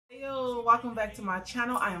Hello, welcome back to my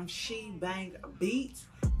channel. I am SHEBANGG BEATZ.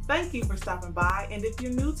 Thank you for stopping by, and if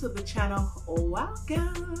you're new to the channel,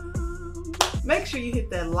 welcome. Make sure you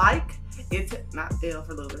hit that like. It's not L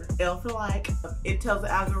for loser, L for like. It tells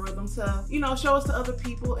the algorithm to, show us to other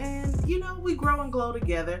people, and we grow and glow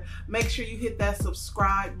together. Make sure you hit that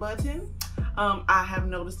subscribe button. I have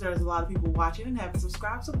noticed there's a lot of people watching and haven't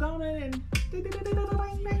subscribed, so go ahead and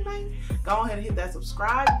go ahead and hit that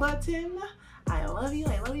subscribe button. I love you,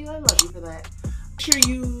 I love you, I love you for that. Make sure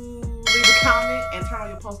you leave a comment and turn on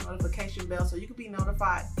your post notification bell so you can be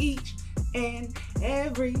notified each and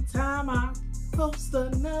every time I post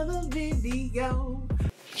another video.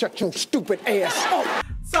 Shut your stupid ass up.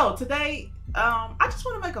 So today, I just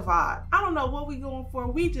want to make a vibe. I don't know what we're going for.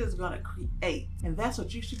 We just gonna create, and that's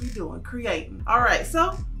what you should be doing, creating. All right,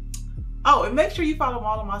 so, and make sure you follow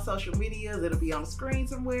all of my social medias. It'll be on the screen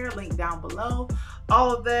somewhere, link down below,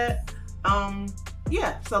 all of that.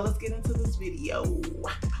 Yeah, so let's get into this video.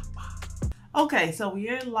 Okay, so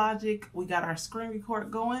we're in Logic. We got our screen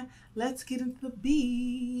record going. Let's get into the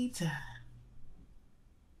beat.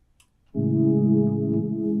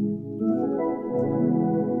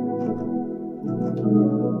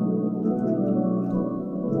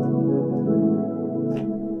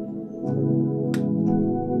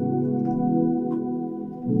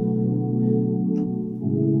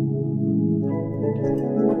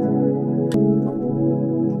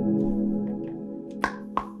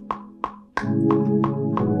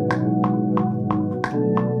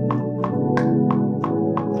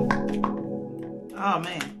 Oh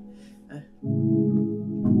man.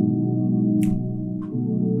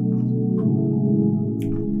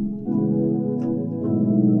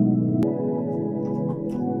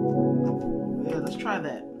 Yeah, let's try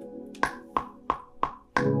that.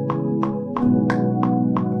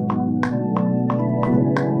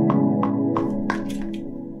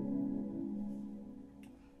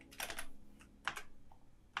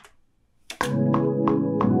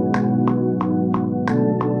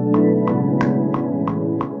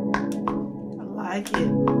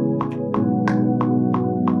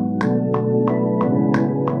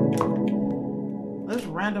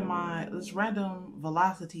 Let's random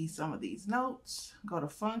velocity some of these notes. Go to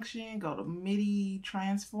function, go to MIDI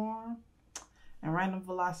transform, and random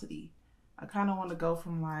velocity. I kind of want to go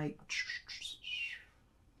from like,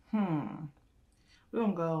 we're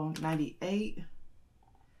gonna go 98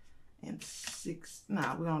 and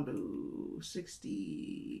we're gonna do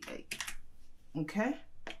 68. Okay,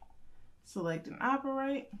 select and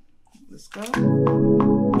operate. Let's go. I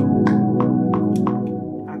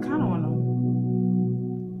kind of want to,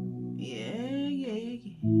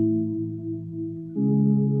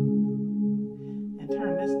 and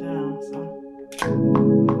turn this down, so.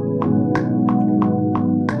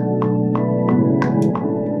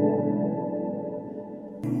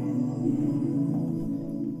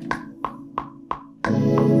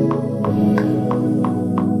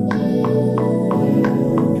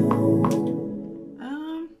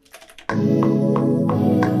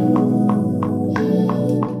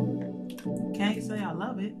 Can't say I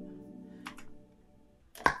love it.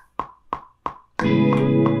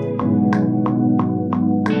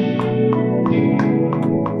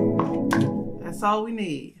 That's all we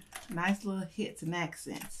need. Nice little hits and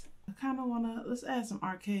accents. I kind of want to, let's add some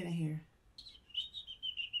arcade in here.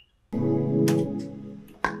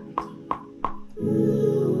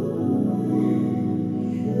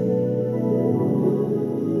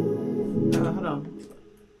 Hold on.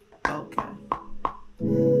 Okay.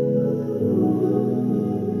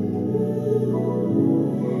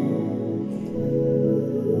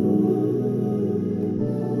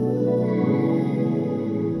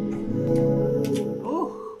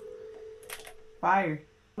 Fire.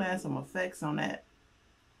 Add some effects on that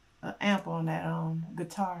amp on that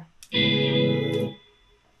guitar.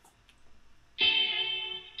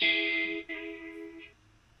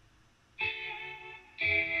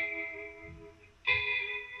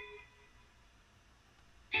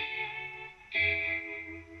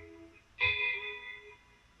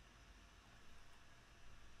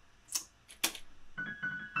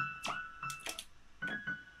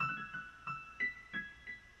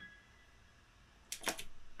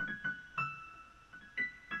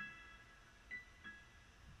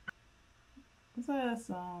 Let's add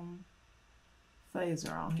some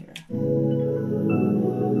phaser on here.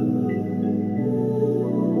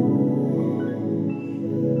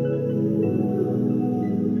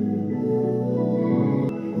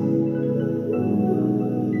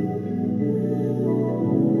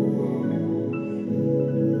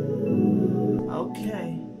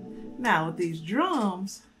 Okay, now with these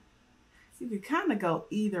drums, you could kind of go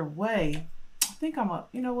either way. I think I'm up.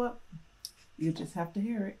 You know what? You just have to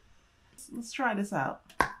hear it. Let's try this out.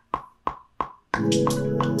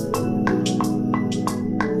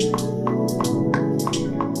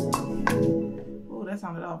 Oh, that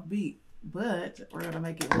sounded off beat, but we're gonna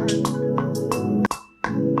make it work.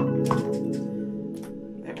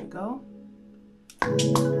 There we go.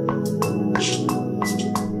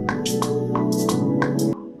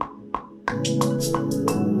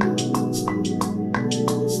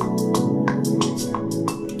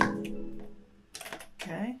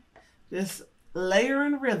 Okay, just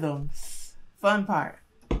layering rhythms. Fun part.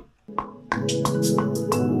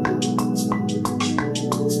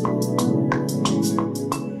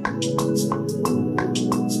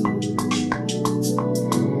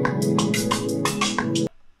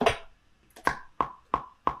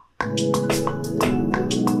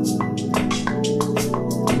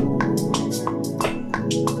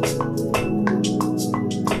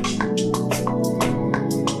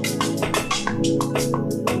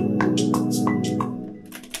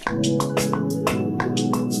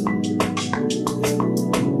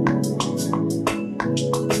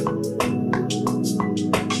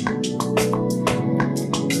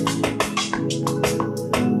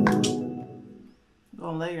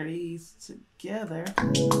 Gonna layer these together.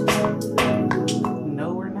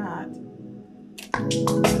 No, we're not.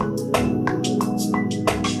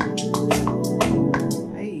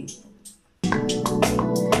 Hey.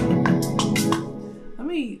 Let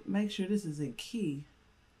me make sure this is in key,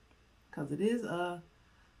 because it is a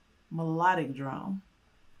melodic drum.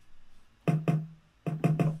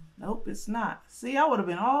 Nope, it's not. See, I would have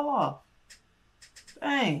been all off.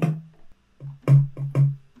 Dang.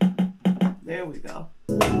 There we go.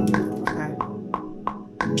 Okay.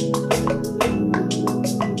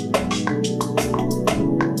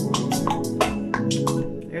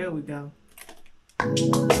 There we go.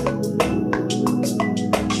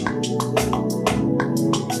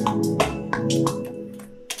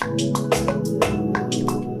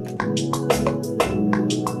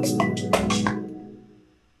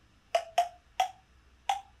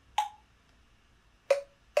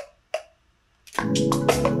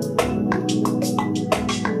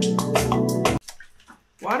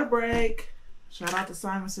 Water break. Shout out to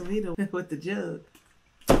Simon Savita with the jug.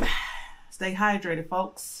 Stay hydrated,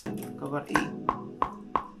 folks. Go to eat.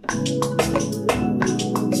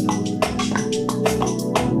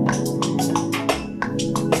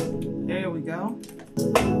 There we go.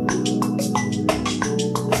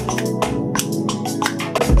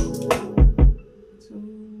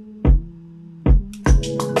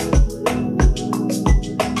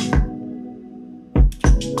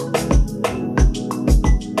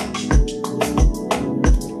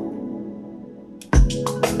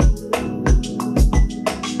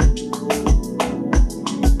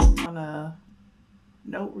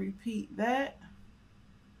 Note repeat that.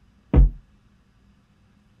 Let's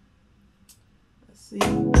see.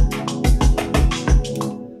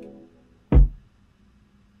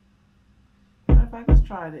 Matter of fact, let's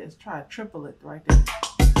try this. Try triple it right there.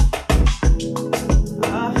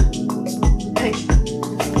 Hey.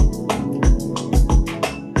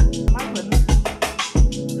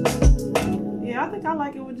 Yeah, I think I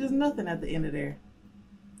like it with just nothing at the end of there.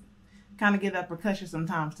 Kind of give that percussion some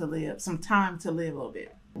time to live a little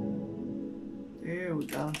bit. There we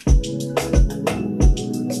go.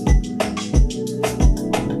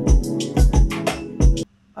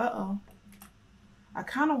 Uh-oh. I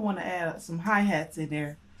kind of want to add some hi-hats in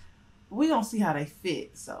there. But we're going to see how they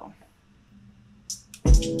fit, so.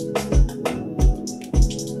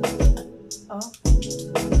 Oh.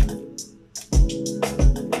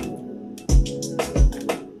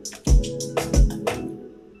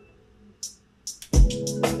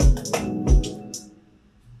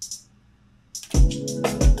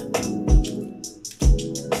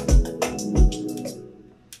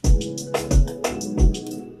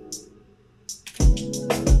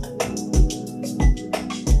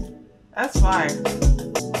 That's fire.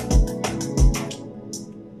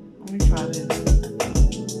 Let me try this.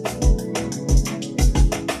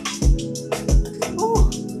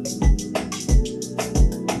 Ooh.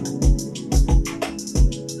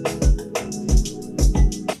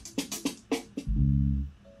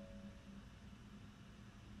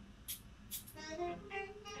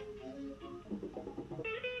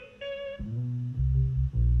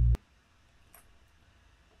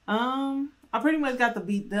 I pretty much got the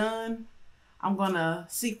beat done. I'm gonna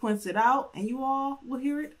sequence it out and you all will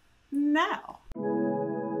hear it now.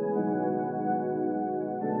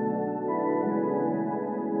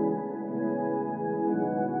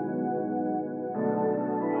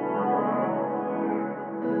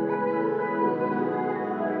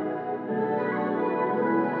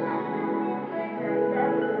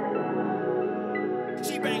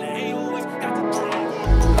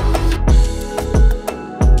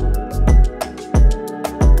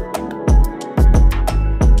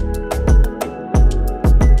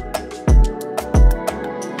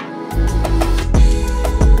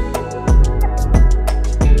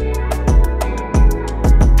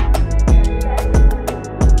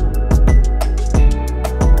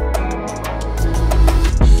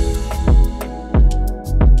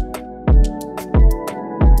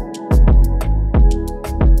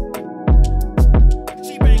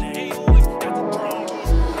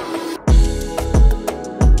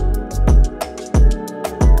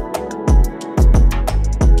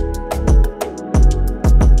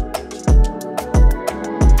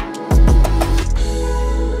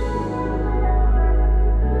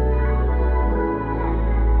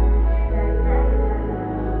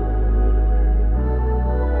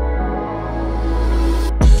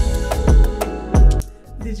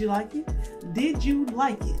 you like it? Did you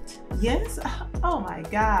like it? Yes? Oh my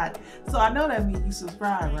God. So I know that means you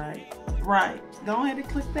subscribe, right? Right. Go ahead and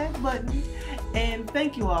click that button. And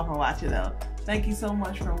thank you all for watching though. Thank you so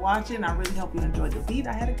much for watching. I really hope you enjoyed the beat.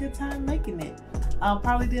 I had a good time making it.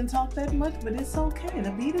 Probably didn't talk that much, but it's okay.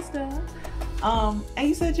 The beat is done. And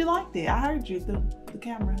you said you liked it. I heard you through the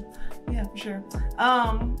camera. Yeah, for sure.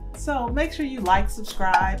 So make sure you like,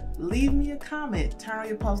 subscribe, leave me a comment, turn on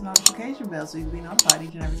your post notification bell so you can be notified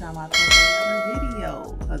each and every time I post another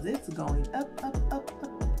video, because it's going up, up, up,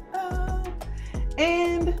 up, up.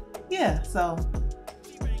 And yeah, so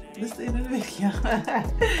this is the end of the video.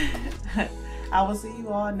 I will see you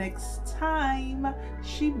all next time.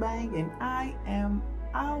 SHEBANGG, and I am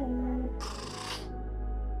out.